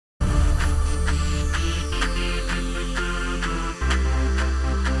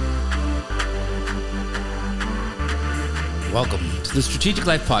Welcome to the Strategic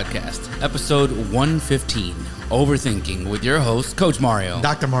Life Podcast, episode 115, Overthinking, with your host, Coach Mario.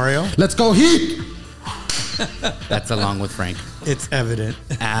 Dr. Mario. Let's go Heat! That's along with Frank. It's evident.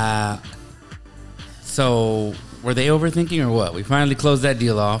 So, were they overthinking or what? We finally closed that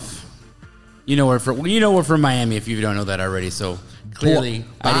deal off. You know we're from Miami if you don't know that already. So clearly,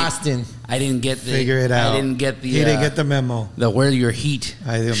 Boston. I didn't get the Figure it out. I didn't get the. He didn't get the memo. The where your heat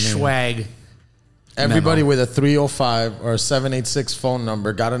I didn't mean- swag. Everybody memo. with a 305 or a 786 phone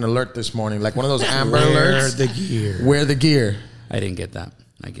number got an alert this morning, like one of those Amber Wear alerts. the gear. Wear the gear. I didn't get that.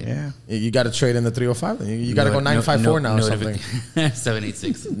 I get it. Yeah. You got to trade in the 305. Then. You got to go 954 now or something.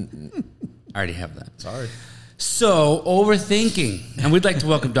 786. I already have that. Sorry. So, overthinking. And we'd like to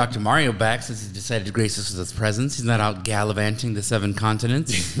welcome Dr. Mario back since he decided to grace us with his presence. He's not out gallivanting the 7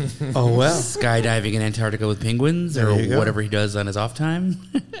 continents, Oh, well. skydiving in Antarctica with penguins, There or you go. whatever he does on his off time.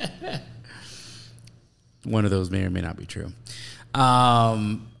 One of those may or may not be true.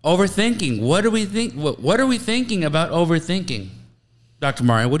 Overthinking. What do we think? What are we thinking about overthinking? Dr.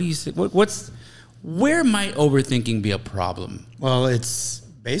 Mario, what do you say? Where might overthinking be a problem? Well, it's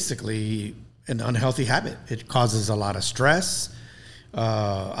basically an unhealthy habit. It causes a lot of stress,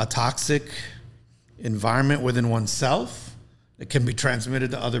 a toxic environment within oneself. It can be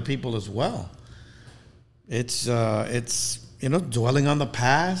transmitted to other people as well. It's dwelling on the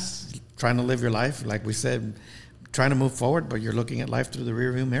past, trying to live your life, like we said, trying to move forward, but you're looking at life through the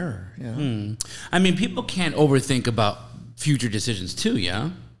rearview mirror. You know? I mean, people can't overthink about future decisions too,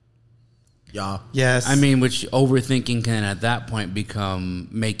 yeah? Yeah. Yes. I mean, which overthinking can at that point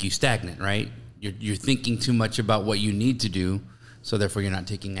make you stagnant, right? You're thinking too much about what you need to do, so therefore you're not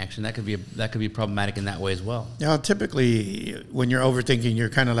taking action. That could be problematic in that way as well. Yeah, typically when you're overthinking, you're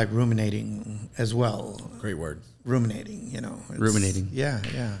kind of like ruminating as well. Great word. Ruminating, you know. Ruminating. Yeah.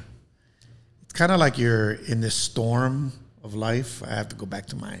 It's kind of like you're in this storm of life. I have to go back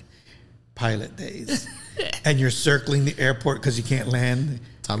to my pilot days. And you're circling the airport because you can't land.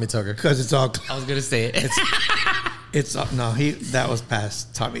 Tommy Tucker. Because it's all... I was gonna say it. That was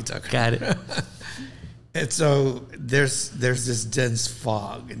past Tommy Tucker. Got it. And so there's this dense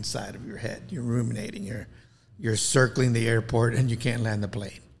fog inside of your head. You're ruminating. You're circling the airport and you can't land the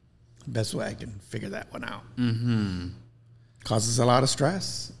plane. Best way I can figure that one out. Mm-hmm. Causes a lot of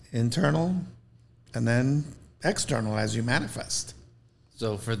stress, internal, and then external as you manifest.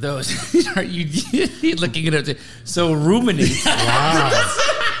 So for those, are you looking it up? So ruminate.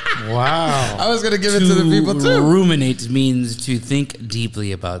 Wow. I was going to give it to the people too. Ruminate means to think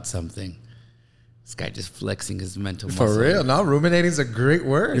deeply about something. This guy just flexing his mental muscle. For real. No, ruminating is a great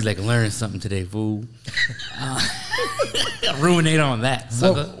word. He's like, learn something today, fool. Ruminate on that.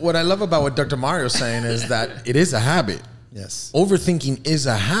 Well, what I love about what Dr. Mario is saying is that it is a habit. Yes. Overthinking is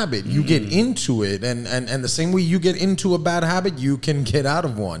a habit. You get into it, and the same way you get into a bad habit, you can get out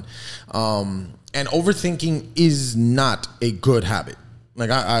of one. And overthinking is not a good habit. Like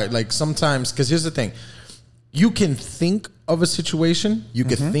I like sometimes, because here's the thing: you can think of a situation, you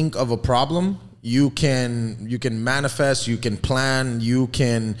can think of a problem, you can manifest, you can plan, you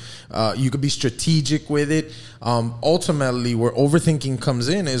can be strategic with it. Ultimately, where overthinking comes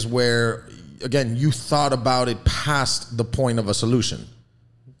in is where, again, you thought about it past the point of a solution,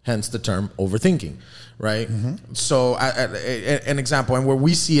 hence the term overthinking, right? So an example, and where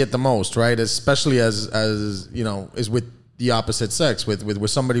we see it the most, right, especially as you know, is with the opposite sex, with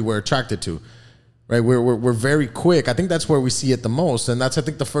somebody we're attracted to, right? We're very quick. I think that's where we see it the most, and that's, I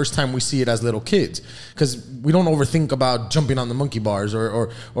think, the first time we see it as little kids, because we don't overthink about jumping on the monkey bars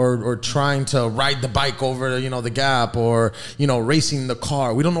or trying to ride the bike over, the gap, or racing the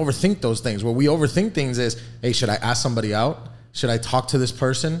car. We don't overthink those things. Where we overthink things is, hey, should I ask somebody out? Should I talk to this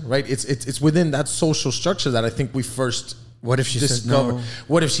person? Right? It's within that social structure that I think we first. What if she says no?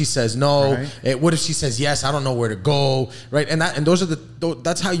 What if she says no? Right. What if she says yes? I don't know where to go. Right? And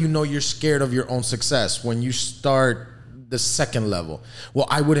that's how you know you're scared of your own success, when you start the second level. Well,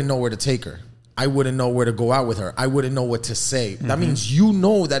 I wouldn't know where to take her. I wouldn't know where to go out with her. I wouldn't know what to say. That means you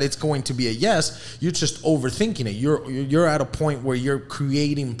know that it's going to be a yes. You're just overthinking it. You're at a point where you're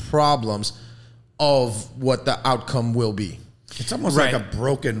creating problems of what the outcome will be. It's almost like a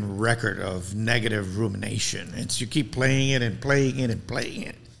broken record of negative rumination. You keep playing it and playing it and playing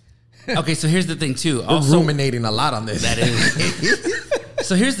it. Okay, so here's the thing too. We're ruminating a lot on this. That is.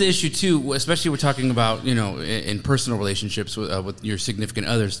 So here's the issue too, especially we're talking about, in personal relationships with your significant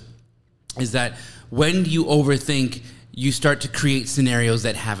others, is that when you overthink, you start to create scenarios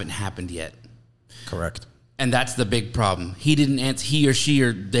that haven't happened yet. Correct. And that's the big problem. He didn't answer, he or she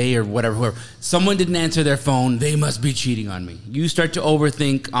or they or whoever. Someone didn't answer their phone. They must be cheating on me. You start to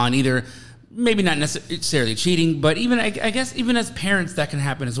overthink on either maybe not necessarily cheating, but even I guess even as parents that can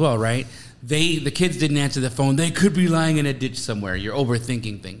happen as well, right? The kids didn't answer the phone. They could be lying in a ditch somewhere. You're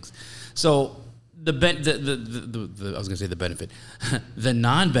overthinking things. So I was gonna say the benefit, the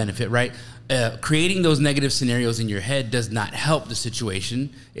non-benefit, right? Creating those negative scenarios in your head does not help the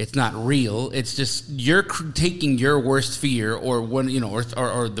situation. It's not real. It's just you're taking your worst fear or one,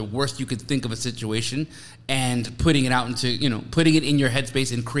 or the worst you could think of a situation and putting it out into, putting it in your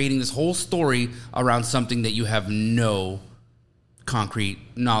headspace and creating this whole story around something that you have no concrete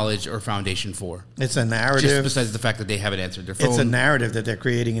knowledge or foundation for. It's a narrative. Just besides the fact that they haven't answered their phone. It's a narrative that they're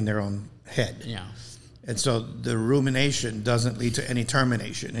creating in their own head. Yeah. And so the rumination doesn't lead to any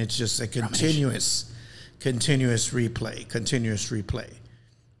termination. It's just a continuous replay.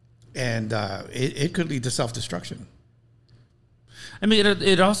 And it could lead to self-destruction. I mean,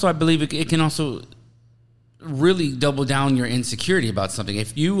 it also, I believe it can also really double down your insecurity about something.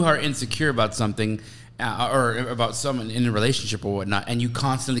 If you are insecure about something or about someone in a relationship or whatnot, and you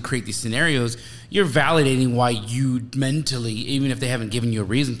constantly create these scenarios, you're validating why you mentally, even if they haven't given you a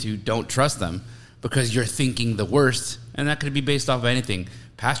reason to, don't trust them because you're thinking the worst. And that could be based off of anything.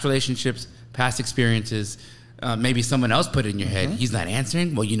 Past relationships, past experiences, maybe someone else put it in your head. He's not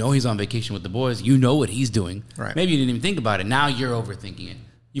answering. Well, he's on vacation with the boys. You know what he's doing. Right. Maybe you didn't even think about it. Now you're overthinking it.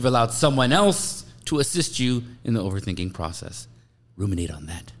 You've allowed someone else to assist you in the overthinking process. Ruminate on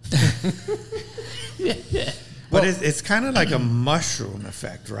that. But it's kind of like a mushroom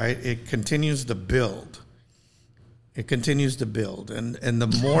effect, right? It continues to build. And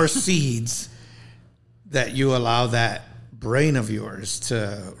the more seeds that you allow that brain of yours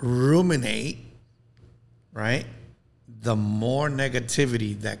to ruminate, right, the more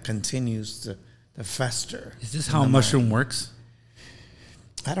negativity that continues to fester. Is this how a mushroom works?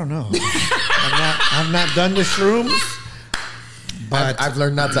 I don't know. I've not done the shrooms, but I've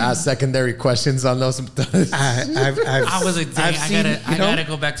learned not to ask secondary questions on those. I was like, dang, I gotta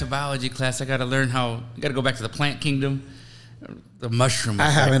go back to biology class. I gotta learn I gotta go back to the plant kingdom. The mushroom effect.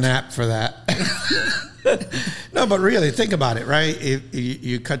 I have an app for that. No, but really, think about it, right? If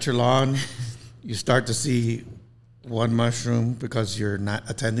you cut your lawn, you start to see one mushroom because you're not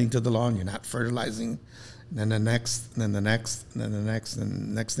attending to the lawn, you're not fertilizing, and then the next, and then the next, and then the next, and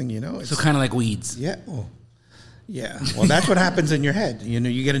the next thing you know, it's So kind of like weeds. yeah. Well, that's what happens in your head.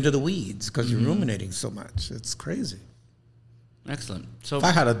 You get into the weeds because you're ruminating so much. It's crazy. Excellent. So If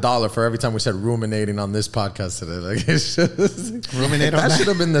I had $1 for every time we said ruminating on this podcast today, like it's just, Ruminate on that that. should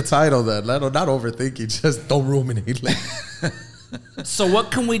have been the title. That not overthinking, just don't ruminate. So what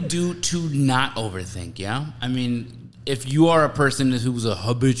can we do to not overthink? Yeah, I mean, if you are a person who's a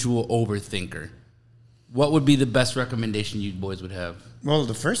habitual overthinker, what would be the best recommendation you boys would have? Well,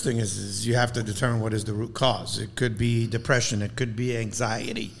 the first thing is you have to determine what is the root cause. It could be depression. It could be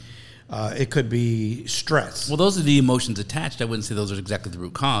anxiety. It could be stress. Well, those are the emotions attached. I wouldn't say those are exactly the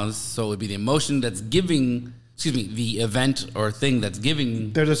root cause. So it would be the emotion that's giving, the event or thing that's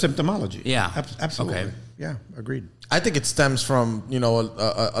giving. There's a symptomology. Yeah. Absolutely. Okay. Yeah, agreed. I think it stems from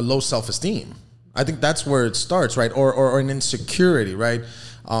a low self-esteem. I think that's where it starts, right? Or an insecurity, right?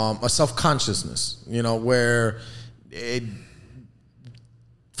 A self-consciousness, where it.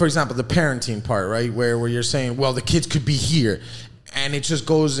 For example, the parenting part, right? Where you're saying, well, the kids could be here. And it just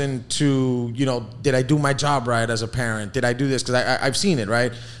goes into, did I do my job right as a parent? Did I do this? Because I've seen it,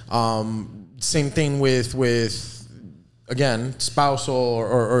 right? Same thing with again, spousal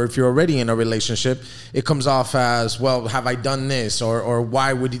or if you're already in a relationship, it comes off as, well, have I done this? Or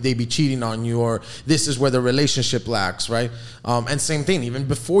why would they be cheating on you? Or this is where the relationship lacks, right? And same thing, even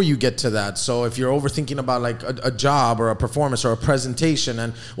before you get to that. So if you're overthinking about like a job or a performance or a presentation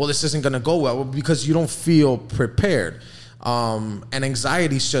and, well, this isn't going to go well because you don't feel prepared. And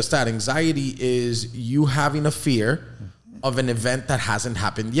anxiety is just that. Anxiety is you having a fear of an event that hasn't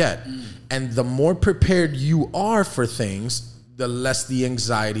happened yet. And the more prepared you are for things, the less the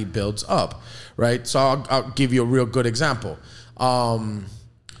anxiety builds up, right? So I'll give you a real good example.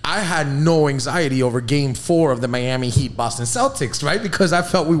 I had no anxiety over Game 4 of the Miami Heat Boston Celtics, right? Because I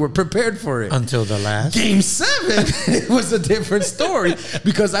felt we were prepared for it. Until the last. Game 7, it was a different story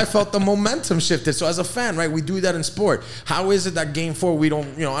because I felt the momentum shifted. So as a fan, right, we do that in sport. How is it that Game 4, we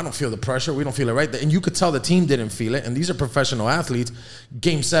don't, I don't feel the pressure. We don't feel it, right? And you could tell the team didn't feel it. And these are professional athletes.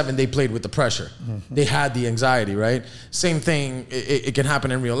 Game 7, they played with the pressure. Mm-hmm. They had the anxiety, right? Same thing, it can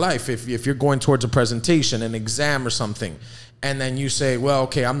happen in real life. If you're going towards a presentation, an exam or something, and then you say, well,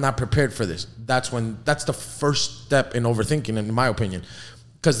 okay, I'm not prepared for this. That's the first step in overthinking, in my opinion.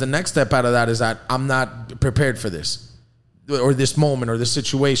 Because the next step out of that is that I'm not prepared for this, or this moment, or this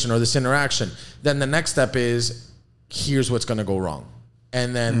situation, or this interaction. Then the next step is, here's what's going to go wrong.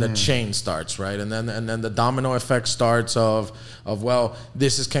 And then the chain starts, right? And then the domino effect starts of well,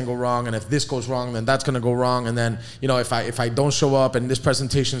 can go wrong, and if this goes wrong, then that's gonna go wrong. And then, if I don't show up and this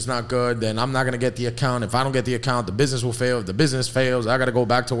presentation is not good, then I'm not gonna get the account. If I don't get the account, the business will fail. If the business fails, I gotta go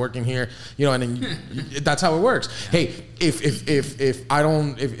back to working here. And then that's how it works. Hey, if I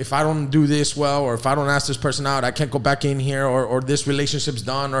don't do this well, or if I don't ask this person out, I can't go back in here, or this relationship's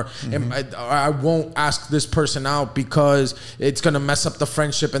done, or I won't ask this person out because it's gonna mess up the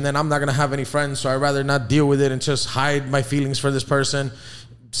friendship, and then I'm not gonna have any friends, so I'd rather not deal with it and just hide my feelings for this person.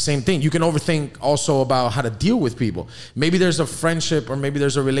 Same thing. You can overthink also about how to deal with people. Maybe there's a friendship, or maybe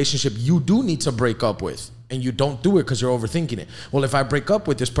there's a relationship you do need to break up with, and you don't do it because you're overthinking it. Well, if I break up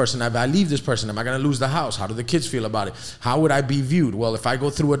with this person, if I leave this person, am I going to lose the house? How do the kids feel about it? How would I be viewed? Well, if I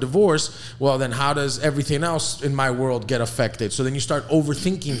go through a divorce, well, then how does everything else in my world get affected? So then you start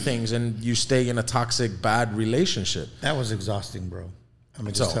overthinking things, and you stay in a toxic, bad relationship. That was exhausting, bro. I'm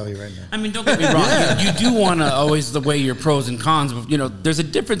going to just tell you right now. I mean, don't get me wrong. You do want to always weigh your pros and cons. But, there's a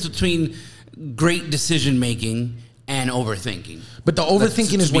difference between great decision making and overthinking. But the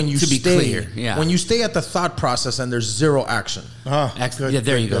overthinking is when you stay. Yeah. When you stay at the thought process and there's zero action. Good,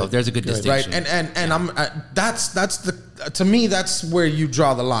 there you go. There's a good distinction. Right, and I'm to me, that's where you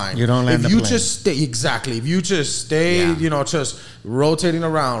draw the line. You don't land if you just stay If you just stay, just rotating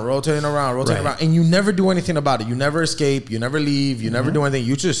around, and you never do anything about it. You never escape. You never leave. You never do anything.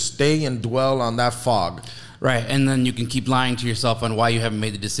 You just stay and dwell on that fog. Right, and then you can keep lying to yourself on why you haven't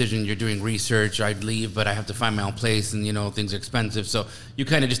made the decision. You're doing research. I'd leave, but I have to find my own place, and things are expensive. So you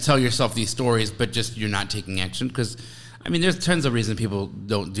kind of just tell yourself these stories, but just you're not taking action because. I mean, there's tons of reasons people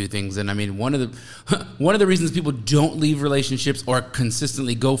don't do things, and I mean, one of the reasons people don't leave relationships or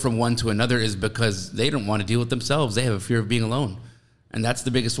consistently go from one to another is because they don't want to deal with themselves. They have a fear of being alone, and that's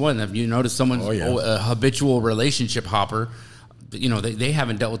the biggest one. If you notice someone's a habitual relationship hopper, they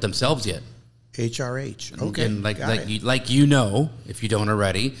haven't dealt with themselves yet. HRH. Okay. And if you don't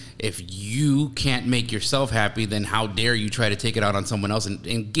already, if you can't make yourself happy, then how dare you try to take it out on someone else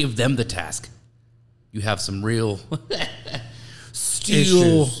and give them the task? You have some real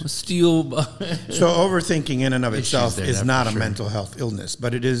steel. So overthinking in and of itself is not a mental health illness,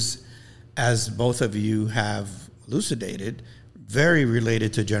 but it is, as both of you have elucidated, very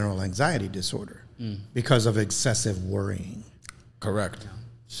related to general anxiety disorder because of excessive worrying. Correct.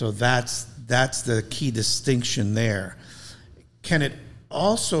 So that's the key distinction there. Can it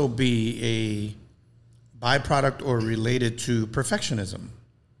also be a byproduct or related to perfectionism?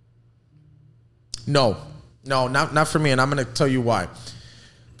 No, not for me, and I'm going to tell you why.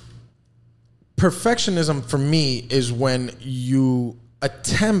 Perfectionism for me is when you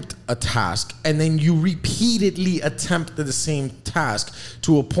attempt a task and then you repeatedly attempt the same task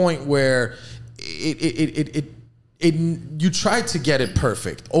to a point where you try to get it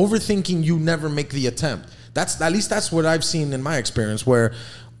perfect. Overthinking, you never make the attempt. That's what I've seen in my experience, where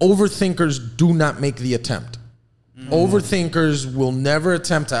overthinkers do not make the attempt. Overthinkers will never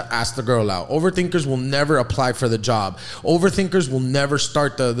attempt to ask the girl out. Overthinkers will never apply for the job. Overthinkers will never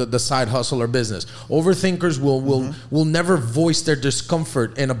start the side hustle or business. Overthinkers will never voice their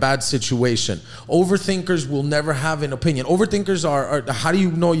discomfort in a bad situation. Overthinkers will never have an opinion. Overthinkers are how do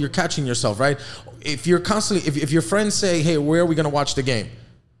you know you're catching yourself, right? If you're constantly, if your friends say, hey, where are we going to watch the game?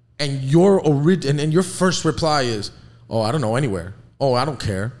 And your first reply is, oh, I don't know, anywhere. Oh, I don't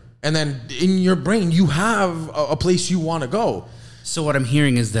care. And then in your brain, you have a place you want to go. So what I'm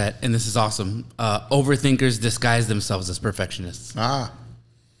hearing is that, and this is awesome, overthinkers disguise themselves as perfectionists.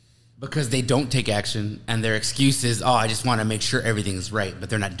 Because they don't take action, and their excuse is, I just want to make sure everything's right, but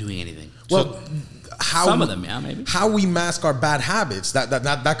they're not doing anything. Well, some of them, maybe. How we mask our bad habits,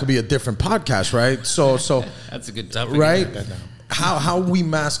 that could be a different podcast, right? So that's a good topic. Right? How we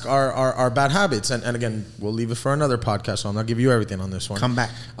mask our bad habits, and again, we'll leave it for another podcast. So I'm not give you everything on this one. Come back.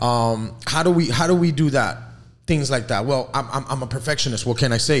 How do we do that? Things like that. Well, I'm a perfectionist. What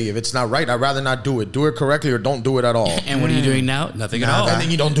can I say? If it's not right, I'd rather not do it. Do it correctly or don't do it at all. And what are you doing now? Nothing at all. And then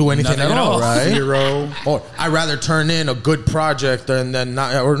you don't do anything at all, right? Zero. Or I'd rather turn in a good project and then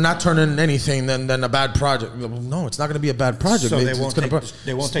not turn in anything than a bad project. No, it's not going to be a bad project. So they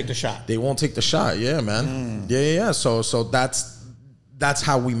won't take the shot. They won't take the shot. Yeah, man. Yeah. So that's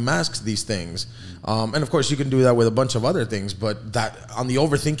how we mask these things. And of course, you can do that with a bunch of other things, but that on the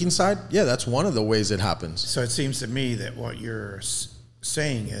overthinking side, that's one of the ways it happens. So it seems to me that what you're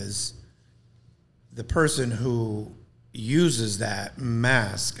saying is the person who uses that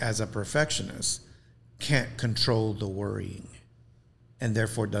mask as a perfectionist can't control the worrying and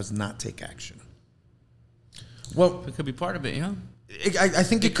therefore does not take action. Well, it could be part of it, I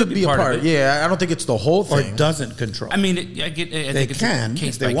think it could be a part. of it. Yeah, I don't think it's the whole Or thing. it doesn't control. I mean, I they think it's can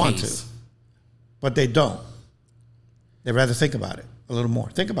case if they by want case. to, but they don't. They rather think about it a little more.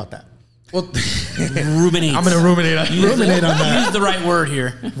 Think about that. Well, Ruminate. I'm going to ruminate on Ruminate on that. Use the right word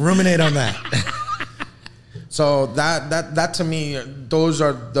here. Ruminate on that. So that to me, those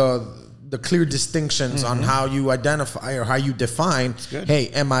are the clear distinctions on how you identify or how you define, hey,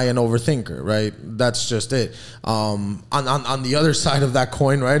 am I an overthinker, right? That's just it. On the other side of that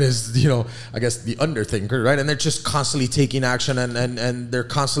coin, right, is, I guess the underthinker, right? And they're just constantly taking action and they're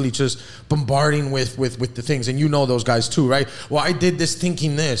constantly just bombarding with the things. And those guys too, right? Well, I did this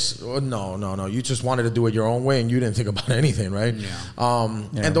thinking this. Oh, no. You just wanted to do it your own way and you didn't think about anything, right? Yeah.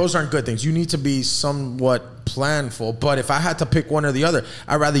 And those aren't good things. You need to be somewhat planful. But if I had to pick one or the other,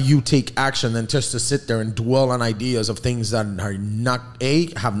 I'd rather you take action than just to sit there and dwell on ideas of things that are not,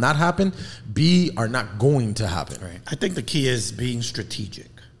 A, have not happened, B, are not going to happen. Right. I think the key is being strategic.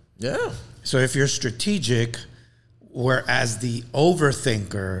 Yeah. So if you're strategic, whereas the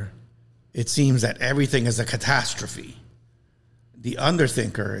overthinker, it seems that everything is a catastrophe. The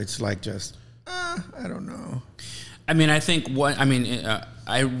underthinker, it's like just, I don't know. I mean,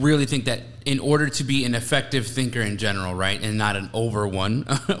 I really think that in order to be an effective thinker in general, right, and not an over one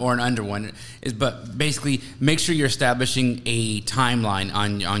or an under one, but basically make sure you're establishing a timeline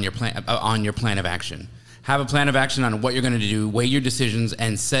on your plan of action. Have a plan of action on what you're going to do, weigh your decisions,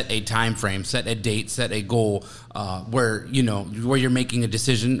 and set a time frame, set a date, set a goal where you're making a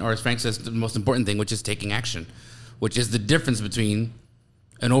decision, or as Frank says, the most important thing, which is taking action, which is the difference between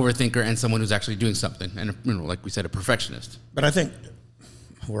an overthinker and someone who's actually doing something, and like we said, a perfectionist. But I think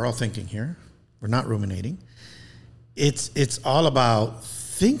we're all thinking here. We're not ruminating. It's all about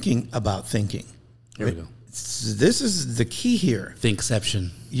thinking about thinking. Here we go. This is the key here. Thinkception.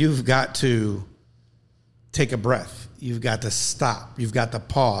 You've got to take a breath. You've got to stop. You've got to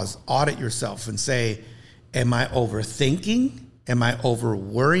pause, audit yourself and say, am I overthinking? Am I over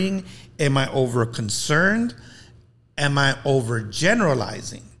worrying? Am I over concerned? Am I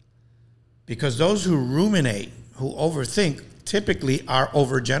overgeneralizing? Because those who ruminate, who overthink, typically are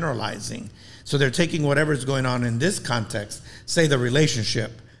overgeneralizing. So they're taking whatever's going on in this context, say the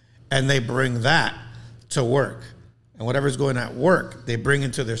relationship, and they bring that to work. And whatever's going on at work, they bring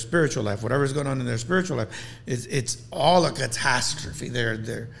into their spiritual life. Whatever's going on in their spiritual life, it's all a catastrophe.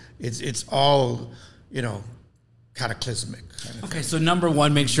 It's all, cataclysmic. Kind of Okay, so number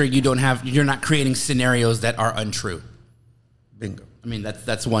one, make sure you're not creating scenarios that are untrue. Bingo. I mean,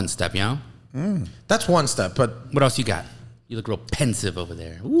 that's one step, That's one step, but What else you got? You look real pensive over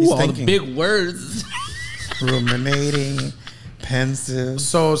there. He's Ooh, all thinking. the big words. Ruminating, pensive.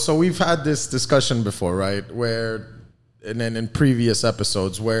 so we've had this discussion before, right? And then in previous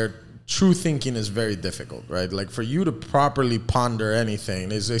episodes where true thinking is very difficult, right? Like for you to properly ponder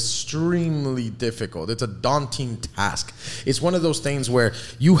anything is extremely difficult. It's a daunting task. It's one of those things where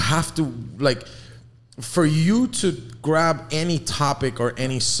you have to, like, for you to grab any topic or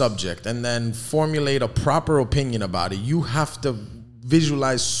any subject and then formulate a proper opinion about it, you have to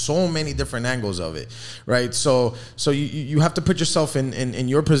visualize so many different angles of it, right? So you have to put yourself in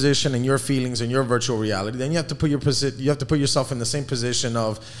your position and your feelings and your virtual reality. Then you have to put yourself in the same position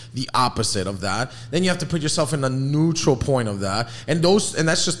of the opposite of that. Then you have to put yourself in a neutral point of that. And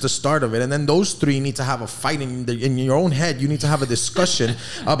that's just the start of it. And then those three need to have a fight in your own head. You need to have a discussion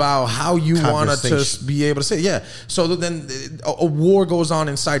about how you want to just be able to say, yeah. So then a war goes on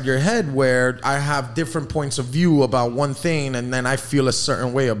inside your head where I have different points of view about one thing, and then I feel a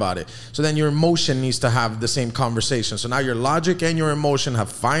certain way about it. So then your emotion needs to have the same conversation. So now your logic and your emotion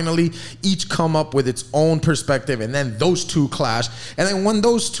have finally each come up with its own perspective, and then those two clash. And then when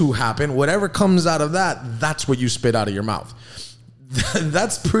those two happen, whatever comes out of that, that's what you spit out of your mouth.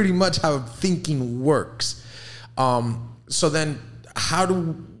 That's pretty much how thinking works. So then how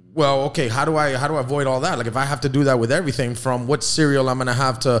do I avoid all that? Like if I have to do that with everything from what cereal I'm going to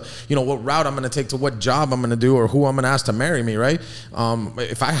have to, what route I'm going to take to what job I'm going to do or who I'm going to ask to marry me, right?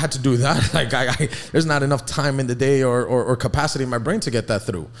 If I had to do that, like there's not enough time in the day or capacity in my brain to get that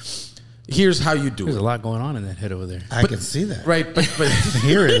through. Here's how you do it. There's a lot going on in that head over there. I can see that. Right, but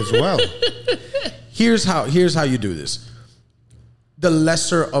Hear it as well. Here's how you do this. The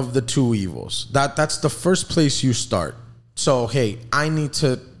lesser of the two evils. That's the first place you start. So, hey,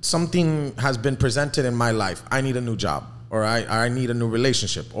 something has been presented in my life. I need a new job, or I need a new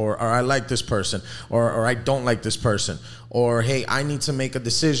relationship, or I like this person, or I don't like this person, or hey, I need to make a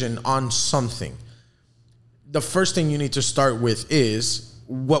decision on something. The first thing you need to start with is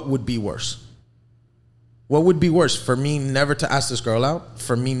what would be worse? What would be worse? For me never to ask this girl out,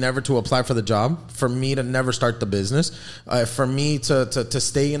 for me never to apply for the job, for me to never start the business, for me to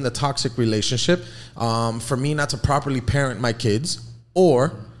stay in the toxic relationship, for me not to properly parent my kids,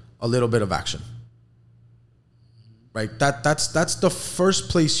 or a little bit of action. Right? That's the first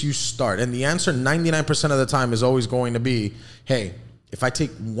place you start. And the answer 99% of the time is always going to be, hey, if I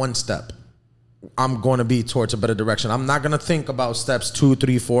take one step, I'm going to be towards a better direction. I'm not going to think about steps 2,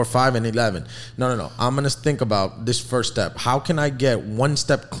 3, 4, 5, and 11. No. I'm going to think about this first step. How can I get one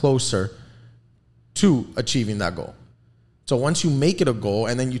step closer to achieving that goal? So once you make it a goal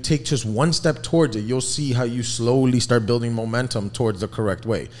and then you take just one step towards it, you'll see how you slowly start building momentum towards the correct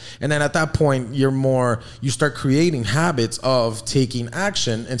way. And then at that point, you start creating habits of taking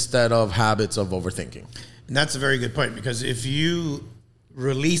action instead of habits of overthinking. And that's a very good point, because if you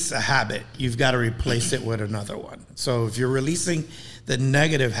release a habit, you've got to replace it with another one. So if you're releasing the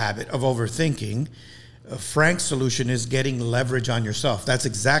negative habit of overthinking, Frank's solution is getting leverage on yourself. That's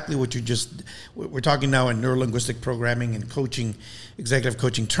exactly what we're talking now in neurolinguistic programming and coaching, executive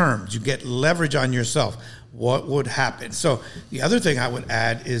coaching terms. You get leverage on yourself. What would happen? So the other thing I would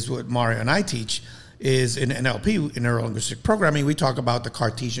add is what Mario and I teach is in NLP, in neurolinguistic programming, we talk about the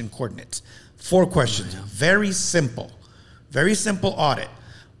Cartesian coordinates. 4 questions, very simple audit.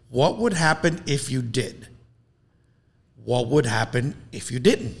 What would happen if you did? What would happen if you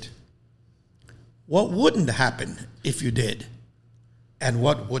didn't? What wouldn't happen if you did? And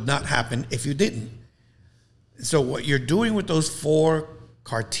what would not happen if you didn't? So what you're doing with those 4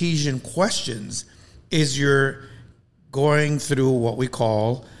 Cartesian questions is you're going through what we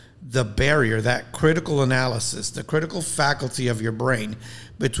call the barrier, that critical analysis, the critical faculty of your brain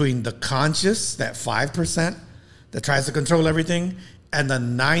between the conscious, that 5%, that tries to control everything, and the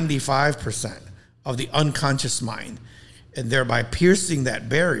 95% of the unconscious mind. And thereby piercing that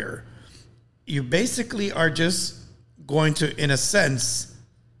barrier, you basically are just going to, in a sense,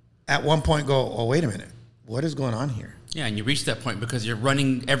 at one point go, oh, wait a minute, what is going on here? Yeah, and you reach that point because you're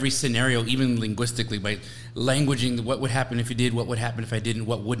running every scenario, even linguistically, by languaging what would happen if you did, what would happen if I didn't,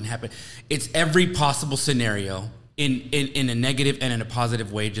 what wouldn't happen. It's every possible scenario in a negative and in a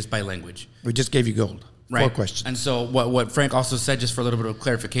positive way just by language. We just gave you gold. Right. 4 questions. And so what Frank also said, just for a little bit of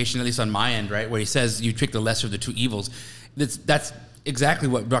clarification, at least on my end, right, where he says you pick the lesser of the 2 evils, that's exactly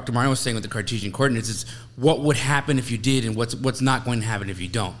what Dr. Mario was saying with the Cartesian coordinates. It's what would happen if you did and what's not going to happen if you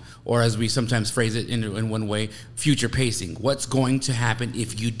don't. Or as we sometimes phrase it in one way, future pacing. What's going to happen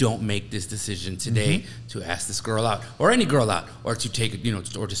if you don't make this decision today to ask this girl out, or any girl out, or to take,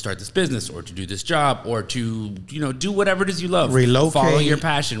 or to start this business, or to do this job, or to, do whatever it is you love. Relocate. Follow your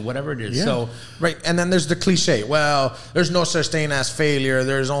passion, whatever it is. Yeah. So, right. And then there's the cliche. Well, there's no such thing as failure.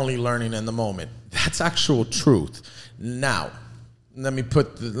 There's only learning in the moment. That's actual truth. Now, let me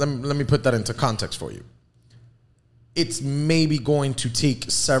put that into context for you. It's maybe going to take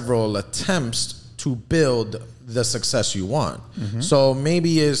several attempts to build the success you want. So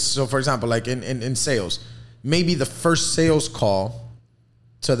for example, like in sales, maybe the first sales call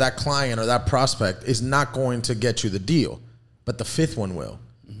to that client or that prospect is not going to get you the deal, but the 5th one will.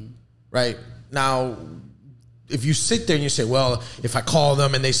 Right? Now, if you sit there and you say, well, if I call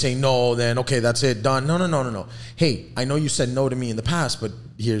them and they say no, then okay, that's it, done. No. Hey, I know you said no to me in the past, but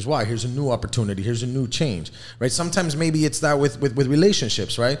here's why. Here's a new opportunity. Here's a new change, right? Sometimes maybe it's that with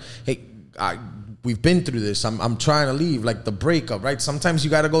relationships, right? Hey, we've been through this. I'm trying to leave, like the breakup, right? Sometimes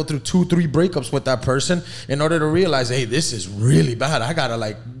you got to go through 2-3 breakups with that person in order to realize, hey, this is really bad. I got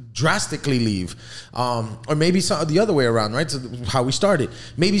to drastically leave. Or maybe the other way around, right? So how we started.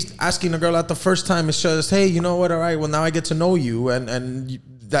 Maybe asking a girl out the first time is just, hey, you know what? All right, well, now I get to know you, and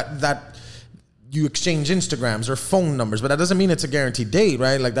that you exchange Instagrams or phone numbers, but that doesn't mean it's a guaranteed date,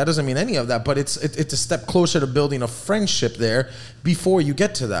 right? Like that doesn't mean any of that, but it's a step closer to building a friendship there before you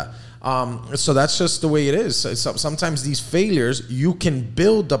get to that. So that's just the way it is. Sometimes these failures you can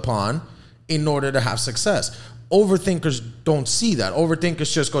build upon in order to have success. Overthinkers don't see that.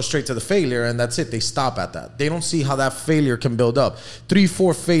 Overthinkers just go straight to the failure and that's it. They stop at that. They don't see how that failure can build up.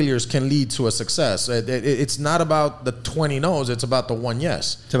 3-4 failures can lead to a success. It's not about the 20 no's. It's about the 1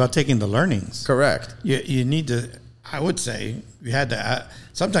 yes. It's about taking the learnings. Correct. You need to, I would say,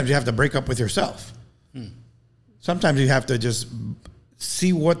 sometimes you have to break up with yourself. Sometimes you have to just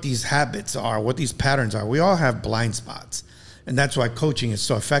see what these habits are, what these patterns are. We all have blind spots. And that's why coaching is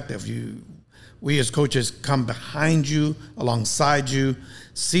so effective. We as coaches come behind you, alongside you,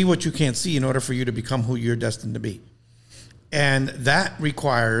 see what you can't see in order for you to become who you're destined to be. And that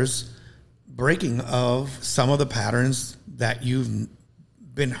requires breaking of some of the patterns that you've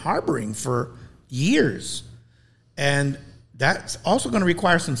been harboring for years. And that's also going to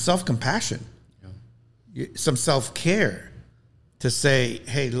require some self-compassion. some self-care to say,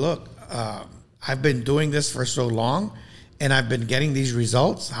 hey, look, I've been doing this for so long and I've been getting these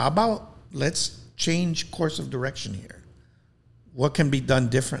results. How about let's change course of direction here? What can be done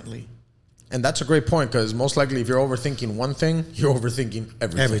differently? And that's a great point, because most likely if you're overthinking one thing, you're overthinking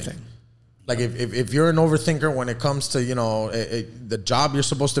everything. Like if you're an overthinker when it comes to, the job you're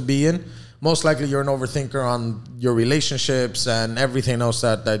supposed to be in, most likely you're an overthinker on your relationships and everything else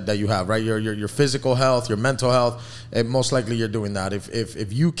that you have, right? Your physical health, your mental health, and most likely you're doing that.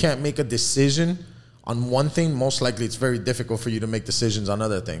 If you can't make a decision on one thing, most likely it's very difficult for you to make decisions on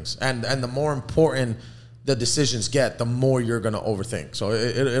other things. And the more important the decisions get, the more you're going to overthink. So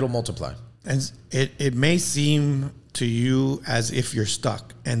it'll multiply. And it may seem to you as if you're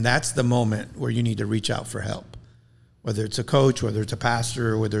stuck. And that's the moment where you need to reach out for help. Whether it's a coach, whether it's a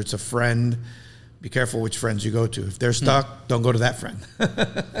pastor, whether it's a friend. Be careful which friends you go to. If they're stuck, don't go to that friend.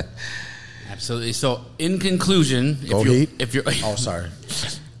 Absolutely. So in conclusion, if you're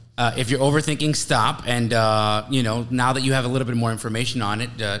if you're overthinking, stop. And, now that you have a little bit more information on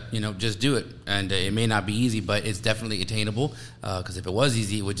it, just do it. And it may not be easy, but it's definitely attainable. Because if it was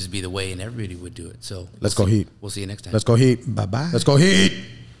easy, it would just be the way and everybody would do it. So let's go Heat. We'll see you next time. Let's go Heat. Bye-bye. Let's go Heat.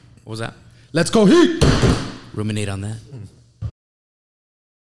 What was that? Let's go Heat. Ruminate on that.